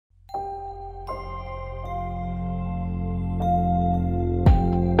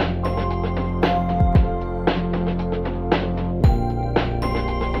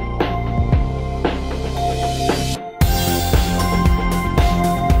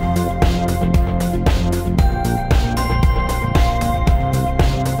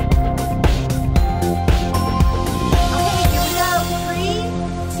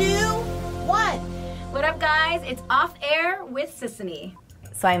Sisanie.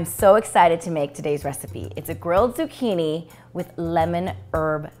 So I'm so excited to make today's recipe. It's a grilled zucchini with lemon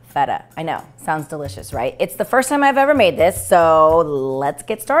herb feta. I know, sounds delicious, right? It's the first time I've ever made this, so let's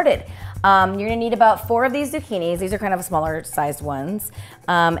get started. You're gonna need about 4 of these zucchinis. These are kind of smaller sized ones.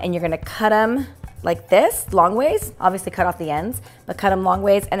 And you're gonna cut them like this, long ways. Obviously cut off the ends, but cut them long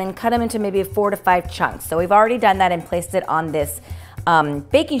ways and then cut them into maybe 4 to 5 chunks. So we've already done that and placed it on this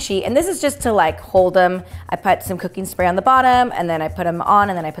baking sheet, and this is just to like hold them. I put some cooking spray on the bottom, and then I put them on,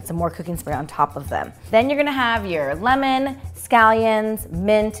 and then I put some more cooking spray on top of them. Then you're gonna have your lemon, scallions,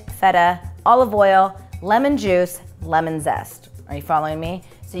 mint, feta, olive oil, lemon juice, lemon zest. Are you following me?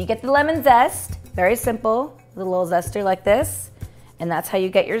 So you get the lemon zest, very simple, with a little zester like this, and that's how you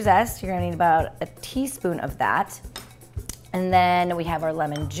get your zest. You're gonna need about a teaspoon of that. And then we have our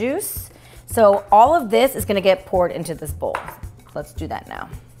lemon juice. So all of this is gonna get poured into this bowl. Let's do that now.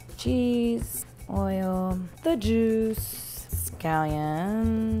 Cheese, oil, the juice,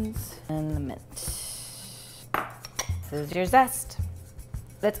 scallions, and the mint. This is your zest.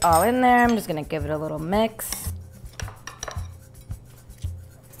 It's all in there. I'm just gonna give it a little mix.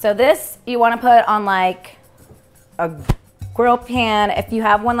 So this, you wanna put on like a grill pan. If you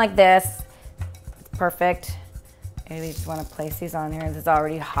have one like this, it's perfect. Maybe you just wanna place these on here. This is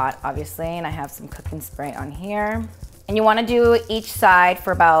already hot, obviously, and I have some cooking spray on here. And you wanna do each side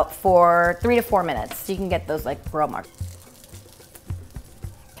for about 3 to 4 minutes so you can get those like grill marks.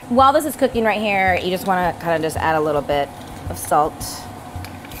 While this is cooking right here, you just wanna kind of just add a little bit of salt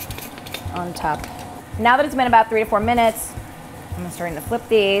on top. Now that it's been about 3 to 4 minutes, I'm starting to flip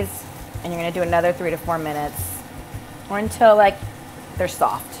these, and you're gonna do another 3 to 4 minutes or until like they're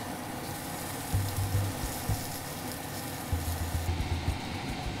soft.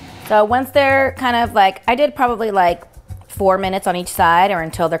 So once they're kind of like, I did probably like 4 minutes on each side, or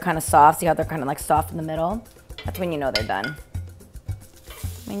until they're kind of soft. See how they're kind of like soft in the middle? That's when you know they're done.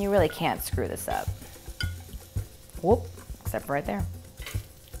 I mean, you really can't screw this up. Whoop, except for right there.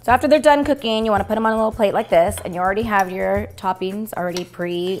 So after they're done cooking, you want to put them on a little plate like this, and you already have your toppings already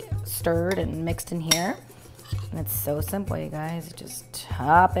pre-stirred and mixed in here. And it's so simple, you guys. You just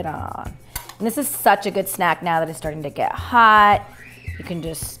top it on. And this is such a good snack now that it's starting to get hot. You can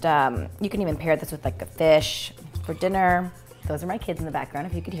just, you can even pair this with like a fish for dinner. Those are my kids in the background,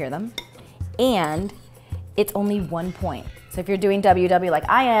 if you could hear them. And it's only 1 point. So if you're doing WW like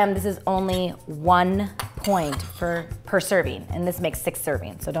I am, this is only 1 point per serving. And this makes 6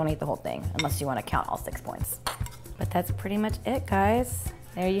 servings, so don't eat the whole thing unless you want to count all 6 points. But that's pretty much it, guys.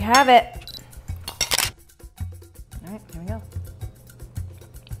 There you have it. All right, here we go.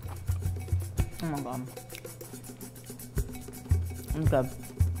 Oh my God. It's good.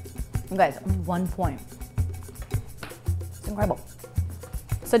 You guys, only 1 point. It's incredible.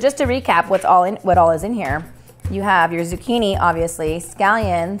 So just to recap what all is in here, you have your zucchini, obviously,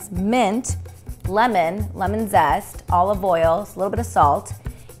 scallions, mint, lemon zest, olive oil, a little bit of salt,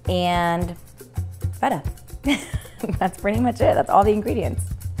 and feta. That's pretty much it. That's all the ingredients.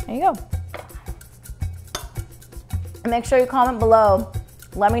 There you go. And make sure you comment below.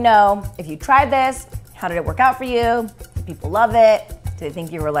 Let me know if you tried this. How did it work out for you? Do people love it? Do they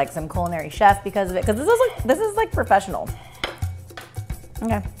think you were like some culinary chef because of it? Because this is like professional.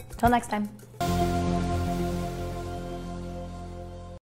 Okay, till next time.